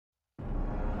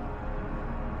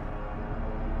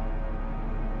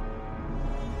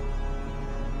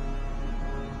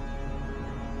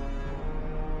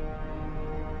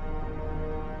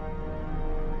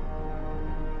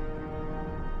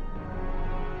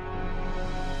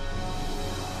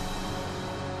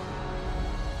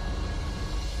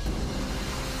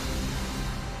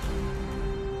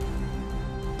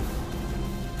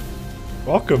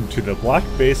Welcome to the Black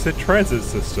Mesa Transit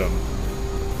System.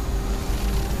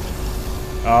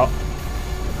 Oh.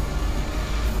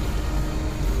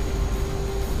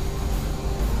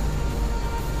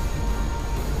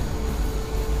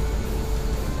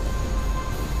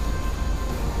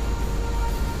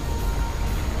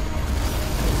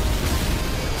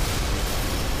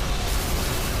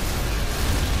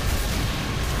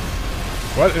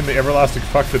 What in the everlasting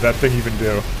fuck did that thing even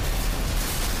do?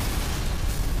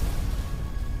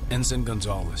 Ensign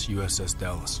Gonzalez, USS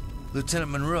Dallas. Lieutenant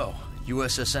Monroe,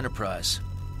 USS Enterprise.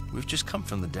 We've just come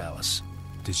from the Dallas.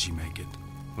 Did she make it?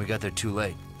 We got there too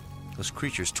late. Those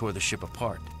creatures tore the ship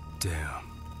apart. Damn.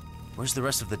 Where's the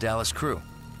rest of the Dallas crew?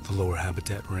 The lower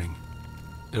habitat ring.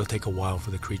 It'll take a while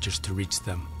for the creatures to reach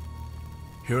them.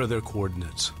 Here are their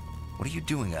coordinates. What are you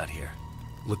doing out here?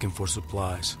 Looking for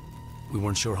supplies. We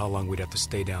weren't sure how long we'd have to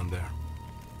stay down there.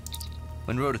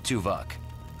 Monroe to Tuvok.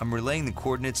 I'm relaying the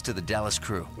coordinates to the Dallas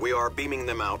crew. We are beaming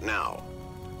them out now.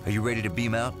 Are you ready to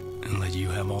beam out? And let you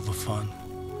have all the fun?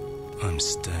 I'm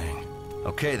staying.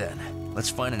 Okay then. Let's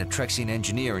find an Atrexian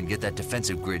engineer and get that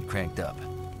defensive grid cranked up.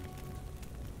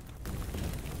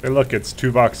 Hey look, it's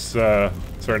Tuvok's,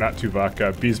 sorry not Tuvok,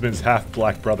 Beesman's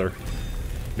half-black brother.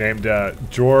 Named,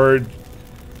 George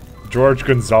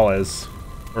Gonzalez.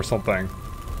 Or something.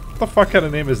 What the fuck kind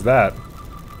of name is that?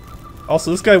 Also,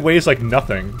 this guy weighs like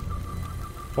nothing.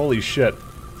 Holy shit.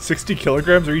 60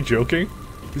 kilograms? Are you joking?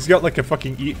 He's got like a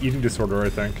fucking eating disorder, I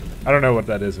think. I don't know what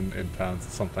that is in pounds.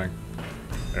 It's something.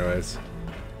 Anyways.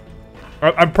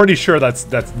 I'm pretty sure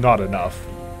that's not enough.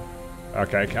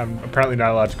 Okay, I'm apparently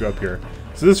not allowed to go up here.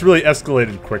 So this really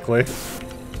escalated quickly.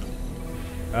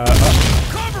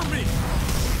 Cover me!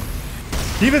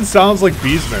 He even sounds like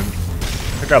Beesman.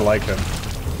 I think I like him.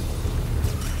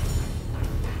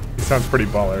 He sounds pretty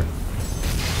baller.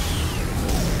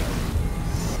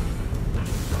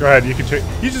 Go ahead, you can check.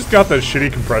 He just got the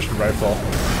shitty compression rifle.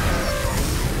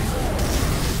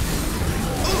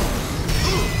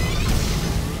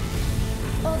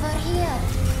 Over here.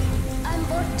 I'm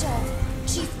Borchov,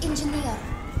 Chief Engineer.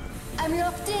 I'm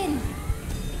locked in.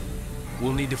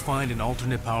 We'll need to find an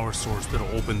alternate power source that'll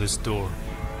open this door.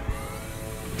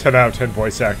 10 out of 10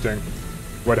 voice acting.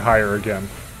 Would hire again.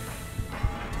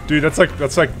 Dude, that's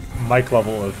like Mike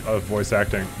level of voice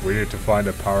acting. We need to find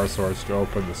a power source to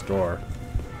open this door.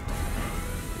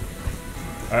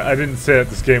 I didn't say that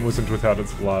this game wasn't without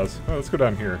its flaws. Oh, let's go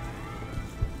down here.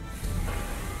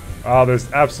 Oh, there's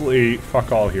absolutely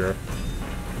fuck all here.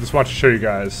 I just want to show you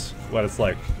guys what it's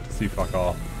like to see fuck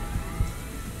all.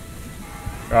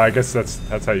 I guess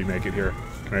that's how you make it here.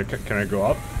 Can I go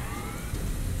up?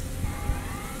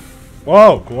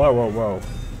 Whoa! Whoa! Whoa!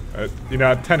 Whoa! You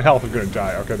know, at 10 health, I'm gonna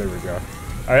die. Okay, there we go.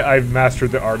 I've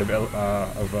mastered the art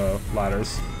of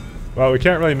ladders. Well, we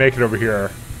can't really make it over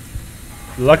here.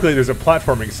 Luckily, there's a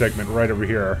platforming segment right over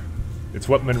here. It's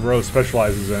what Monroe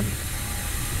specializes in.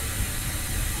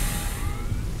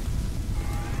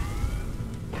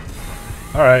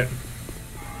 Alright.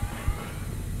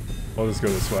 We'll just go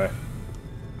this way.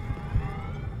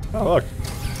 Oh, look.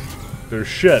 There's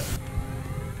shit.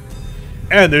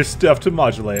 And there's stuff to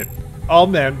modulate.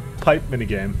 All-man pipe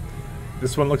minigame.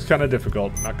 This one looks kind of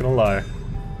difficult, not gonna lie.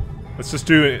 Let's just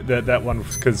do that one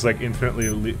because it's like infinitely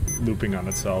looping on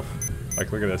itself. Like,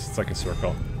 look at this. It's like a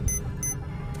circle.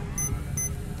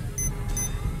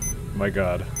 My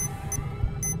god.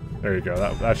 There you go.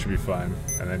 That should be fine.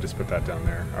 And then just put that down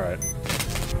there. Alright.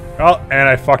 Oh, and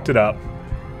I fucked it up.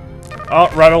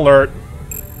 Oh, red alert.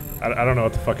 I don't know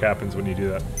what the fuck happens when you do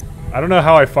that. I don't know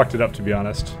how I fucked it up, to be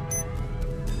honest.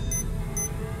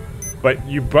 But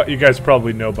you guys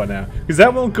probably know by now. Because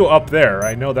that won't go up there.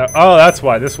 I know that. Oh, that's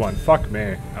why. This one. Fuck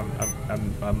me.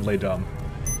 I'm lay dumb.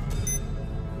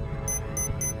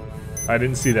 I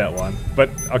didn't see that one. But,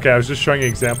 okay, I was just showing you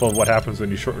an example of what happens when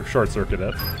you short-circuit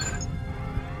it.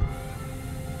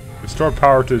 Restore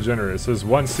power to the generator. It says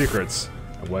 1 secrets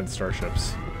and 1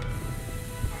 starships.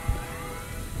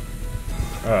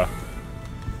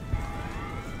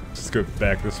 Just go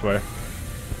back this way.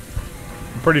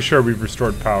 I'm pretty sure we've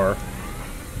restored power.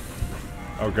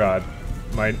 Oh god.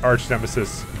 My arch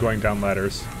nemesis going down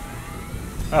ladders.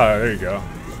 Oh, there you go.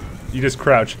 You just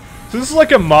crouch. So this is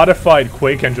like a modified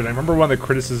Quake engine. I remember one of the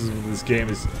criticisms of this game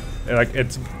is like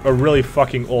it's a really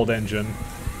fucking old engine.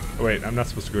 Oh, wait, I'm not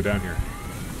supposed to go down here.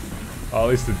 Oh, at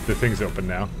least the thing's open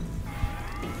now.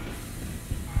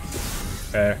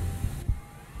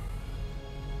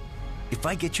 If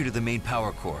I get you to the main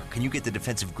power core, can you get the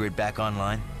defensive grid back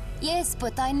online? Yes,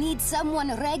 but I need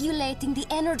someone regulating the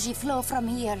energy flow from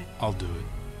here. I'll do it.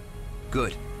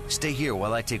 Good. Stay here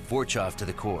while I take Borchov to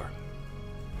the core.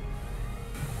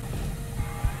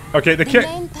 Okay, the The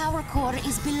main power core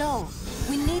is below.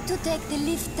 We need to take the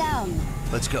lift down.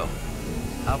 Let's go.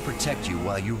 I'll protect you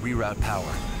while you reroute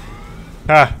power.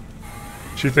 Ha!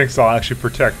 She thinks I'll actually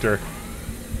protect her.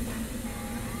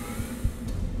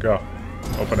 Go.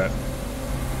 Open it.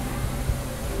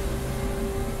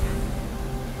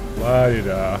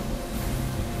 La-di-da.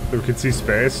 So we can see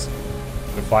space,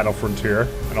 the final frontier,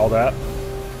 and all that.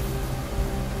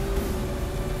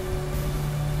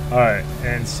 Alright,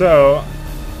 and so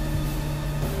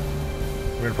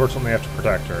we unfortunately have to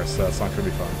protect her, so that's not going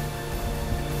to be fun.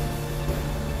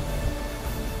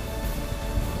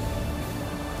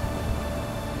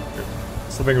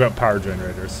 Something about power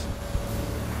generators.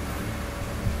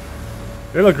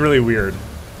 They look really weird.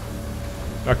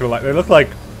 Not gonna lie, they look like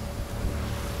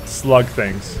slug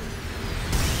things.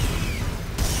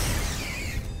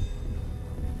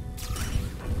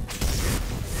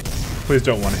 Please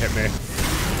don't want to hit me.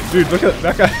 Dude, look at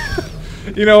that guy.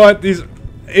 You know what?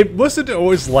 It wasn't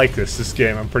always like this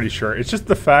game, I'm pretty sure. It's just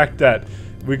the fact that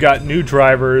we got new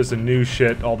drivers and new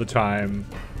shit all the time.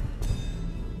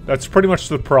 That's pretty much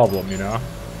the problem, you know?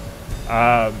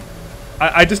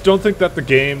 I just don't think that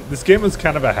this game is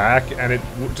kind of a hack, and it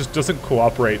just doesn't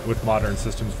cooperate with modern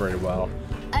systems very well.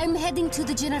 I'm heading to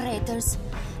the generators.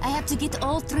 I have to get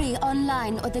all 3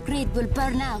 online or the grid will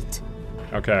burn out.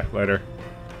 Okay, later.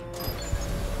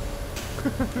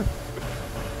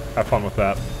 Have fun with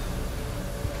that.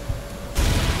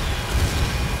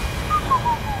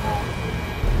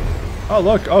 Oh,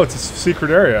 look. Oh, it's a secret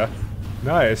area.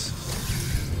 Nice.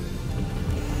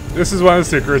 This is one of the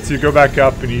secrets. You go back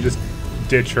up and you just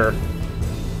ditch her.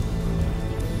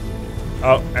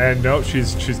 Oh, and no,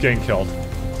 she's getting killed.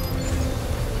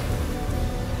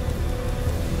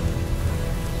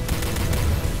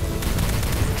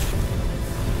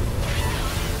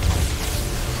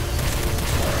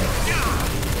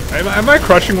 Am I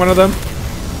crushing one of them?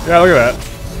 Yeah, look at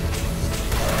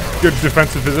that. Good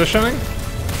defensive positioning.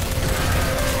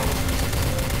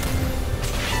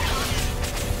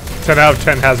 10 out of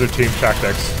 10 hazard team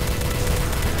tactics.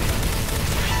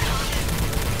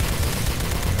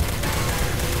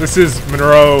 This is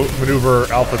Monroe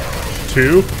Maneuver Alpha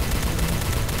 2.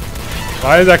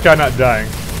 Why is that guy not dying?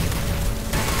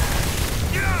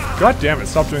 God damn it,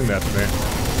 stop doing that to me.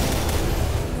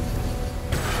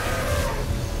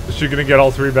 Is she gonna get all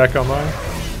 3 back online?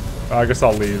 I guess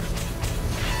I'll leave.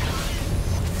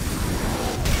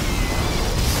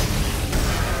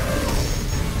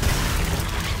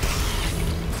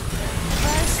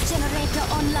 First generator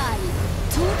online.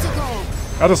 2 to go.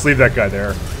 I'll just leave that guy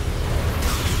there.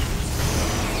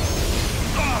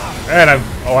 And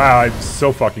oh wow, I'm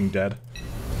so fucking dead.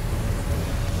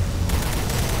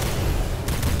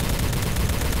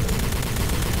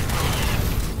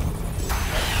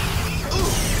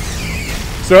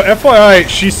 So FYI,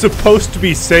 she's supposed to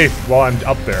be safe while I'm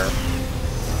up there.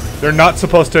 They're not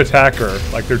supposed to attack her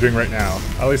like they're doing right now.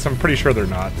 At least I'm pretty sure they're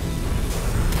not.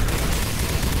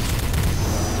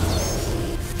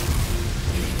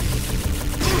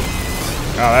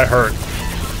 Oh, that hurt.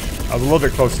 I was a little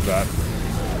bit close to that.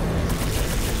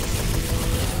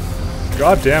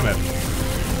 God damn it.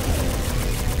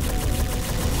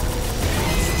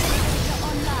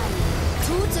 Online.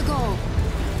 2 to go.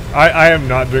 I am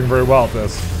not doing very well at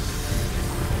this.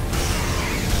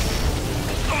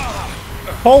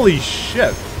 Holy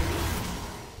shit!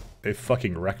 They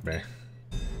fucking wrecked me.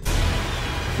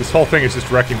 This whole thing is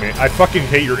just wrecking me. I fucking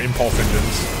hate your impulse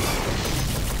engines.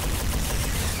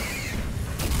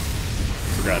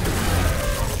 Forgot.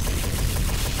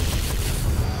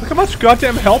 Look how much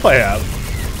goddamn health I have.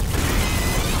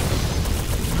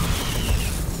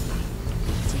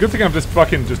 It's a good thing I'm just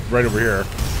fucking just right over here.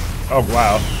 Oh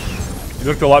wow. You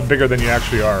looked a lot bigger than you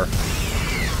actually are.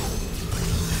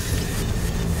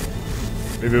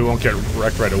 Maybe we won't get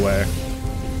wrecked right away.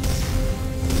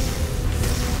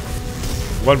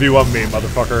 1v1 me,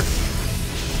 motherfucker.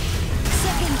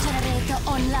 Second generator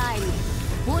online.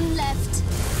 1 left.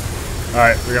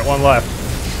 Alright, we got 1 left.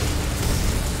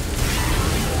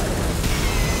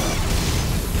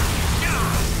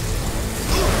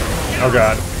 Oh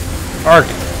god. Arc.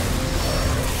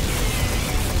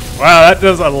 Wow, that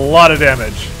does a lot of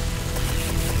damage.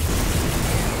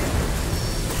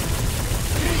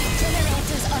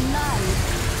 Generators online.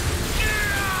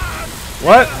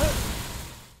 What?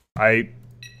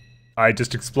 I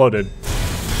just exploded.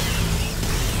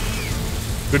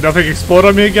 Did nothing explode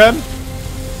on me again?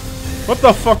 What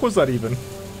the fuck was that even?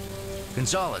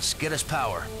 Gonzalez, get us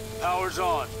power. Power's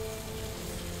on.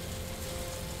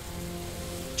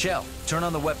 Chell, turn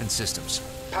on the weapon systems.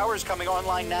 Power's coming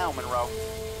online now, Monroe.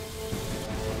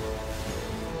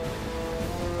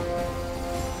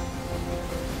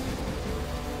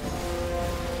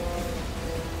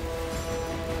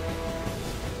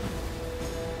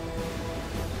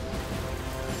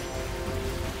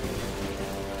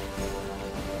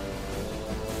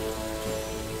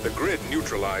 grid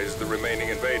neutralized the remaining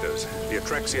invaders. The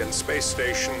Atrexian space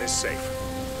station is safe.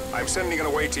 I'm sending an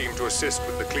away team to assist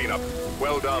with the cleanup.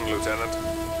 Well done, Lieutenant.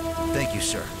 Thank you,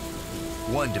 sir.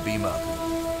 1 to beam up.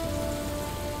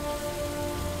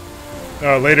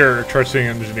 Later, trusting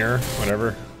engineer,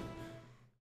 whatever.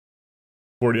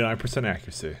 49%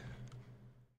 accuracy.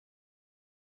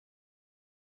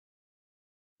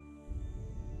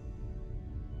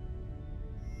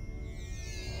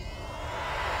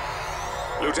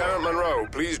 Lieutenant Monroe,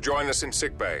 please join us in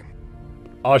sickbay.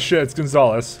 Oh shit, it's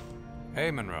Gonzalez. Hey,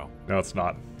 Monroe. No, it's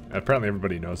not. Apparently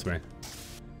everybody knows me.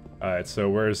 Alright, so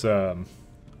where's, I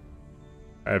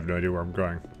have no idea where I'm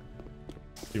going.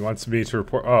 He wants me to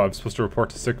report. Oh, I'm supposed to report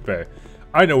to sickbay.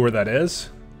 I know where that is.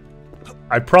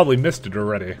 I probably missed it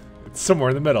already. It's somewhere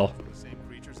in the middle. The same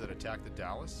creatures that attacked the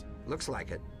Dallas? Looks like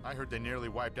it. I heard they nearly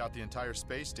wiped out the entire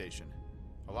space station.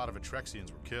 A lot of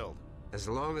Atrexians were killed. As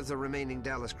long as the remaining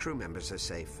Dallas crew members are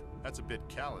safe. That's a bit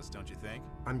callous, don't you think?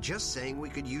 I'm just saying we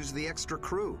could use the extra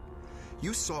crew.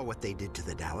 You saw what they did to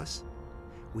the Dallas.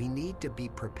 We need to be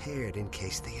prepared in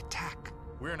case they attack.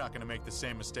 We're not going to make the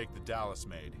same mistake the Dallas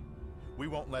made. We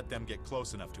won't let them get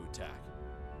close enough to attack.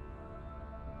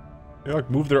 They like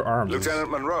move their arms. Lieutenant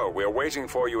Monroe, we're waiting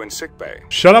for you in sickbay.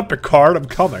 Shut up, Picard, I'm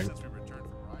coming. Since we returned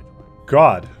from Rigel.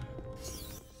 God.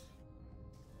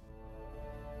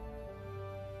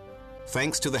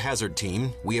 Thanks to the Hazard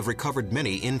team, we have recovered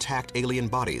many intact alien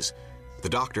bodies. The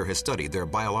doctor has studied their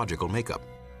biological makeup.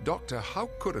 Doctor, how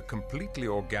could a completely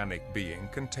organic being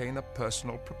contain a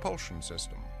personal propulsion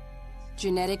system?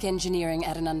 Genetic engineering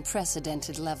at an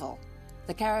unprecedented level.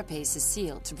 The carapace is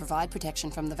sealed to provide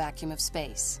protection from the vacuum of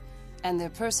space, and their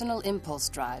personal impulse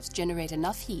drives generate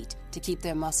enough heat to keep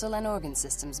their muscle and organ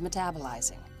systems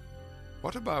metabolizing.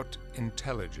 What about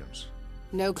intelligence?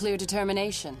 No clear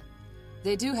determination.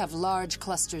 They do have large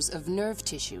clusters of nerve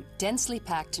tissue densely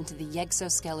packed into the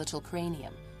exoskeletal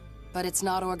cranium, but it's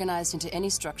not organized into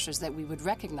any structures that we would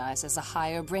recognize as a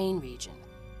higher brain region.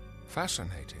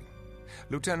 Fascinating.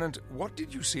 Lieutenant, what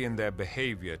did you see in their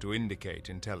behavior to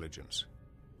indicate intelligence?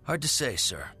 Hard to say,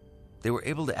 sir. They were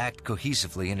able to act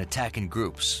cohesively and attack in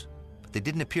groups, but they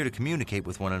didn't appear to communicate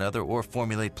with one another or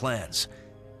formulate plans.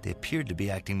 They appeared to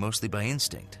be acting mostly by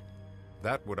instinct.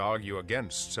 That would argue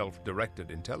against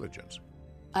self-directed intelligence.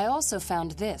 I also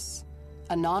found this,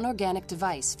 a non-organic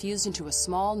device fused into a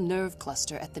small nerve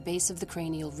cluster at the base of the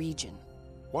cranial region.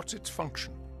 What's its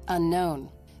function?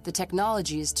 Unknown. The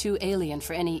technology is too alien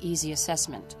for any easy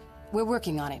assessment. We're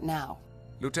working on it now.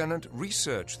 Lieutenant,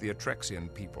 research the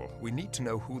Atrexian people. We need to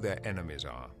know who their enemies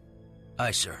are.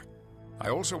 Aye, sir.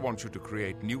 I also want you to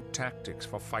create new tactics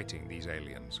for fighting these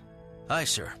aliens. Aye,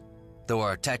 sir. Though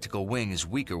our tactical wing is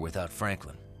weaker without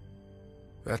Franklin.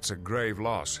 That's a grave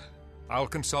loss. I'll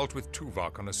consult with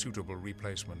Tuvok on a suitable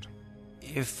replacement.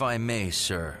 If I may,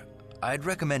 sir, I'd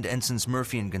recommend Ensigns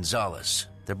Murphy and Gonzalez.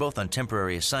 They're both on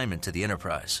temporary assignment to the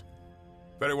Enterprise.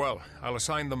 Very well. I'll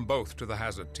assign them both to the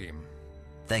Hazard team.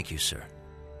 Thank you, sir.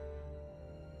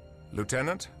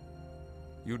 Lieutenant,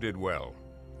 you did well.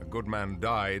 A good man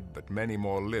died, but many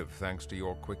more live thanks to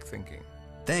your quick thinking.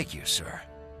 Thank you, sir.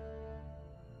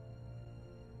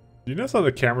 You notice how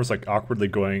the camera's like awkwardly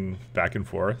going back and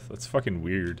forth? That's fucking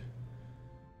weird.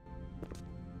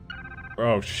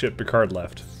 Oh shit, Picard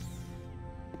left.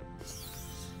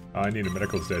 I need a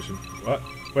medical station. What?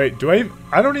 Wait, do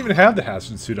I don't even have the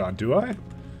hazard suit on, do I?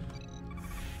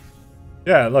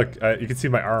 Yeah, look, you can see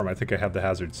my arm. I think I have the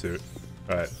hazard suit.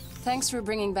 Alright. Thanks for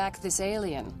bringing back this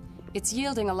alien. It's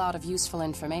yielding a lot of useful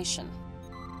information.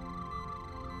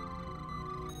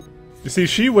 You see,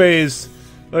 she weighs...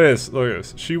 Look at this, look at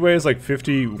this. She weighs like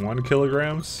 51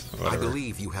 kilograms. Whatever. I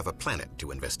believe you have a planet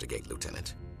to investigate,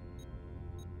 Lieutenant.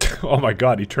 Oh my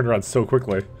god, he turned around so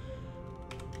quickly.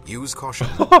 Use caution,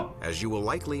 as you will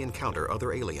likely encounter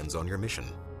other aliens on your mission.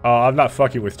 Oh, I'm not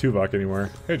fucking with Tuvok anymore.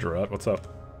 Hey, Gerard, what's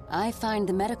up? I find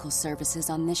the medical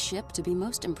services on this ship to be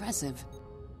most impressive.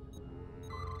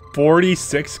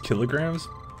 46 kilograms?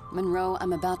 Monroe,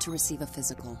 I'm about to receive a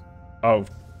physical. Oh,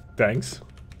 thanks.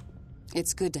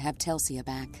 It's good to have Telsia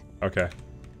back. Okay.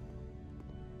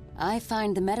 I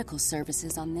find the medical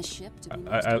services on this ship to be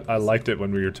most I liked it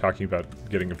when we were talking about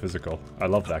getting a physical. I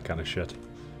love that kind of shit.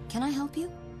 Can I help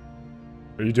you?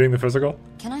 Are you doing the physical?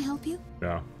 Can I help you?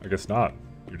 No, I guess not.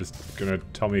 You're just gonna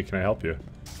tell me, can I help you?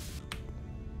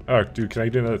 Oh, dude, can I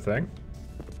do another thing?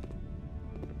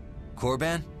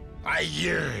 Korban? I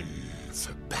yearn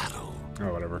for battle.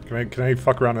 Oh, whatever. Can I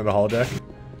fuck around in the holodeck?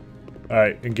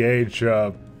 Alright, engage,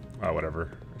 oh,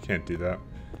 whatever. I can't do that.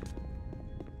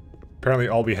 Apparently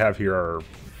all we have here are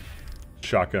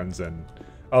shotguns and...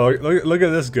 Oh, look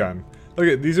at this gun. Look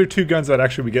at these are 2 guns that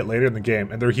actually we get later in the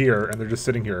game, and they're here, and they're just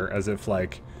sitting here as if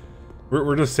like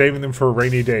we're just saving them for a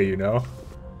rainy day, you know?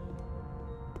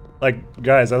 Like,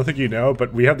 guys, I don't think you know,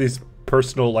 but we have these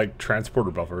personal like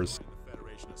transporter buffers.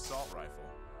 Federation assault rifle.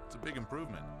 It's a big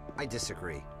improvement. I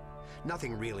disagree.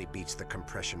 Nothing really beats the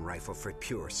compression rifle for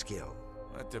pure skill.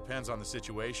 That depends on the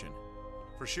situation.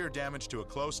 For sheer damage to a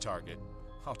close target,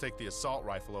 I'll take the assault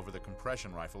rifle over the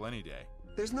compression rifle any day.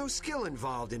 There's no skill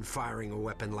involved in firing a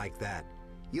weapon like that.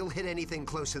 You'll hit anything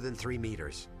closer than 3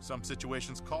 meters. Some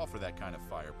situations call for that kind of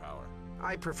firepower.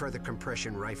 I prefer the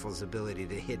compression rifle's ability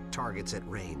to hit targets at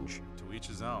range. To each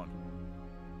his own.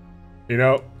 You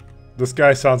know, this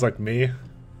guy sounds like me,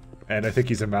 and I think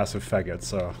he's a massive faggot,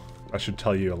 so I should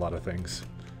tell you a lot of things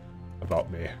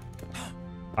about me.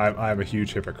 I'm a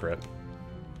huge hypocrite.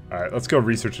 Alright, let's go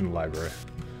research in the library.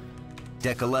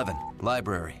 Deck 11,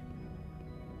 library.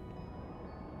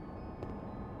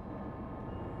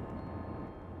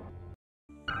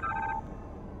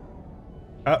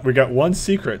 We got 1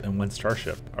 secret and 1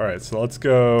 starship. Alright, so let's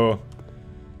go...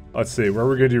 Let's see, where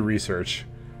we're gonna do research.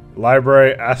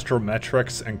 Library,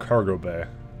 astrometrics, and cargo bay.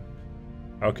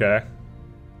 Okay.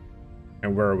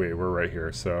 And where are we? We're right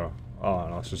here, so... Oh,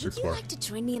 no, let's just explore. Would you like to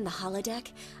join me in the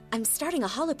holodeck? I'm starting a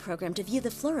holo program to view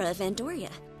the flora of Andoria.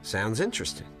 Sounds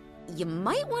interesting. You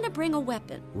might want to bring a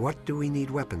weapon. What do we need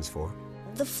weapons for?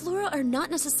 The flora are not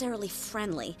necessarily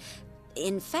friendly.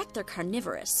 In fact, they're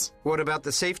carnivorous. What about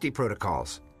the safety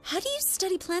protocols? How do you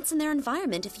study plants in their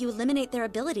environment if you eliminate their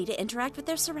ability to interact with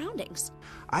their surroundings?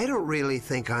 I don't really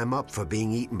think I'm up for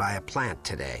being eaten by a plant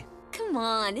today. Come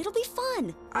on, it'll be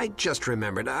fun. I just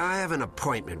remembered I have an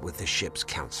appointment with the ship's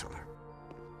counselor.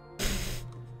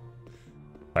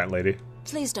 Plant lady.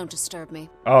 Please don't disturb me.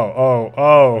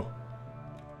 Oh.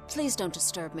 Please don't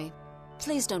disturb me.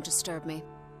 Please don't disturb me.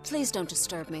 Please don't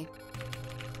disturb me.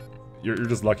 You're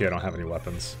just lucky I don't have any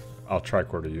weapons. I'll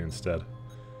tricorder you instead.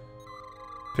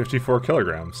 54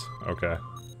 kilograms. Okay.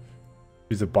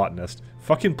 She's a botanist.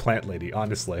 Fucking plant lady,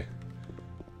 honestly.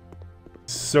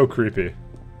 So creepy.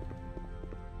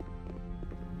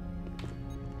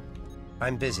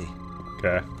 I'm busy.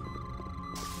 Okay.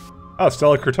 Oh,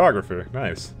 stellar cartography.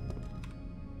 Nice.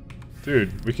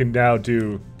 Dude, we can now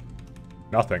do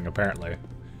nothing, apparently.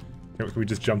 Can we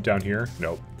just jump down here?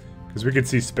 Nope. Because we can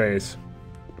see space.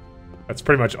 That's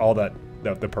pretty much all that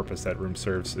the purpose that room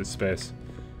serves is space.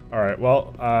 Alright,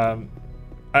 well,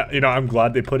 you know, I'm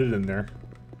glad they put it in there.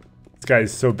 This guy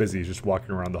is so busy just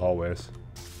walking around the hallways.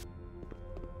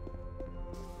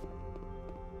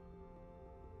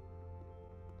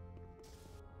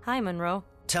 Hi, Monroe.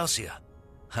 Telsia,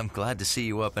 I'm glad to see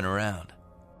you up and around.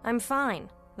 I'm fine.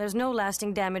 There's no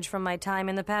lasting damage from my time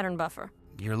in the pattern buffer.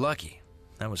 You're lucky.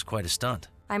 That was quite a stunt.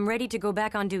 I'm ready to go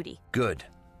back on duty. Good,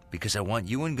 because I want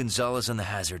you and Gonzalez on the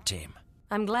hazard team.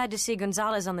 I'm glad to see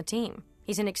Gonzalez on the team.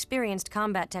 He's an experienced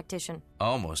combat tactician.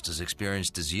 Almost as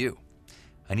experienced as you.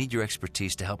 I need your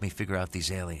expertise to help me figure out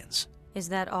these aliens. Is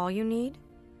that all you need?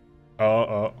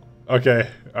 Okay,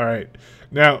 alright.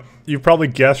 Now, you probably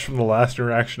guessed from the last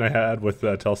interaction I had with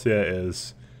Telsia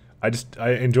is...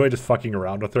 I enjoy just fucking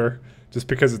around with her. Just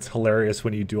because it's hilarious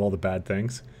when you do all the bad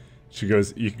things. She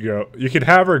goes, you can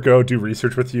have her go do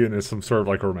research with you, and there's some sort of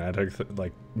like romantic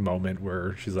moment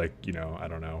where she's like, you know, I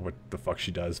don't know what the fuck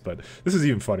she does, but this is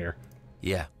even funnier.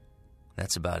 Yeah,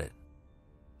 that's about it.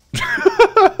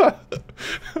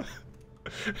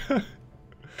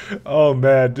 Oh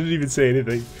man, didn't even say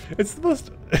anything. It's the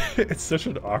most, it's such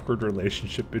an awkward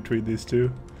relationship between these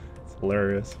two. It's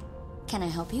hilarious. Can I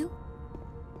help you?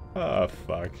 Oh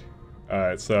fuck.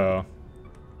 Alright, so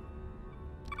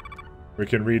we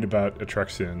can read about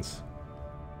Atrexians.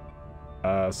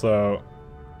 So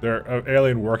they're an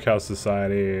alien workhouse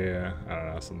society. I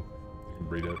don't know, you can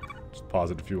read it. Just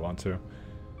pause it if you want to.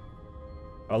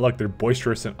 Oh look, they're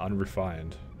boisterous and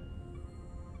unrefined.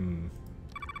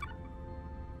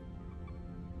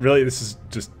 Really, this is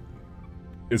just...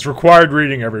 It's required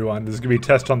reading, everyone. There's gonna be a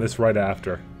test on this right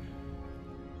after.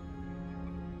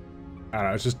 I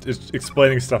don't know, it's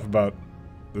explaining stuff about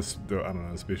this, I don't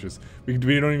know, the species. We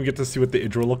don't even get to see what the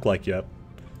Idra look like yet.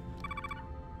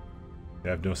 They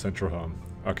have no central home.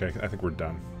 Okay, I think we're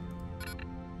done.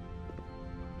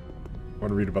 I want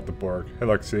to read about the Borg. Hey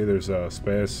look, see, there's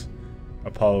space.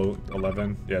 Apollo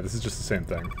 11. Yeah, this is just the same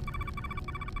thing.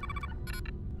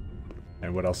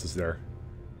 And what else is there?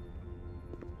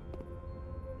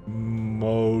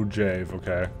 Mojave,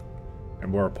 okay.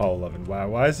 And more Apollo 11. Wow,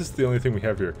 why is this the only thing we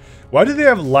have here? Why do they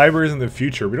have libraries in the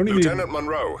future? We don't even... Lieutenant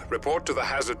Monroe, report to the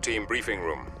hazard team briefing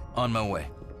room. On my way.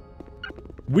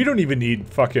 We don't even need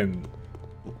fucking,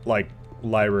 like,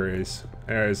 libraries.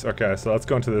 Anyways, okay, so let's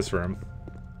go into this room.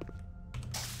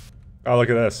 Oh, look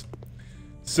at this.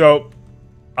 So,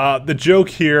 the joke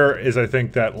here is, I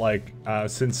think, that, like,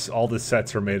 since all the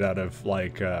sets are made out of,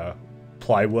 like,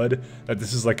 plywood, that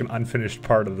this is, like, an unfinished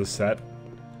part of the set.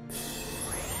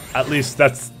 At least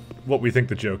that's what we think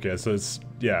the joke is. So it's,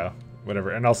 yeah,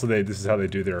 whatever. And also, this is how they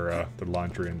do their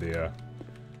laundry in the,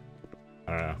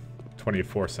 I don't know,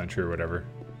 24th century or whatever.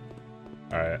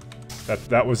 Alright.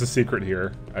 That was the secret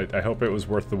here. I hope it was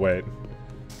worth the wait.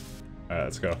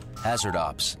 Let's go. Hazard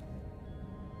ops.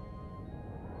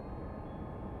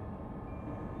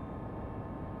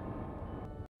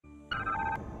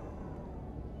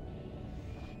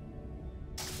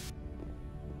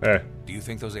 Hey. Do you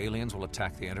think those aliens will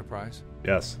attack the Enterprise?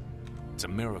 Yes. It's a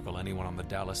miracle anyone on the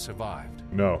Dallas survived.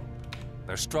 No.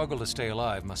 Their struggle to stay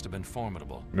alive must have been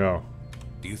formidable. No.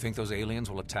 Do you think those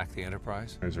aliens will attack the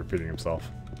Enterprise? He's repeating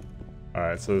himself.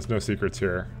 Alright, so there's no secrets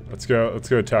here. Let's go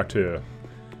talk to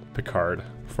Picard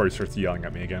before he starts yelling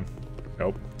at me again.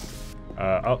 Nope.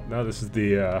 Oh, no, this is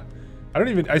the,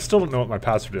 I still don't know what my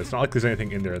password is. It's not like there's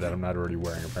anything in there that I'm not already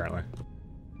wearing, apparently.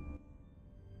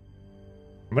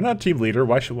 Am I not team leader?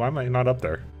 Why am I not up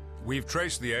there? We've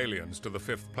traced the aliens to the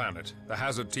 5th planet. The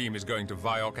hazard team is going to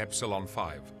Viok Epsilon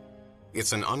 5.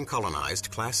 It's an uncolonized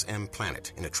Class M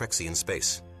planet in Atrexian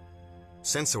space.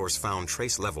 Sensors found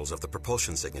trace levels of the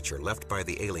propulsion signature left by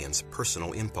the aliens'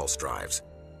 personal impulse drives.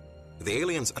 The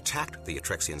aliens attacked the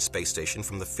Atrexian space station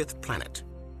from the 5th planet.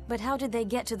 But how did they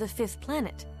get to the 5th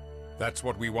planet? That's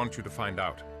what we want you to find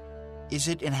out. Is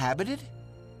it inhabited?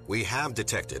 We have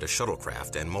detected a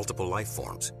shuttlecraft and multiple life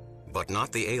forms, but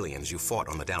not the aliens you fought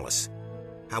on the Dallas.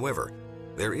 However,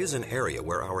 there is an area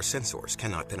where our sensors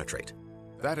cannot penetrate.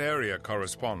 That area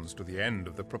corresponds to the end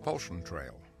of the propulsion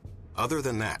trail. Other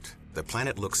than that, the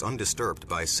planet looks undisturbed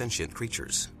by sentient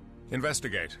creatures.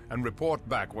 Investigate and report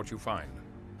back what you find.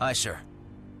 Aye, sir.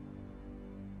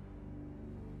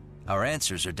 Our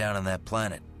answers are down on that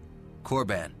planet.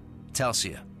 Korban,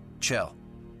 Talsia, Chell.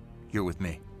 You're with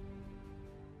me.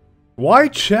 Why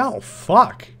Chell?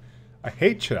 Fuck. I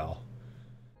hate Chell.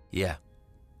 Yeah,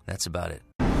 that's about it.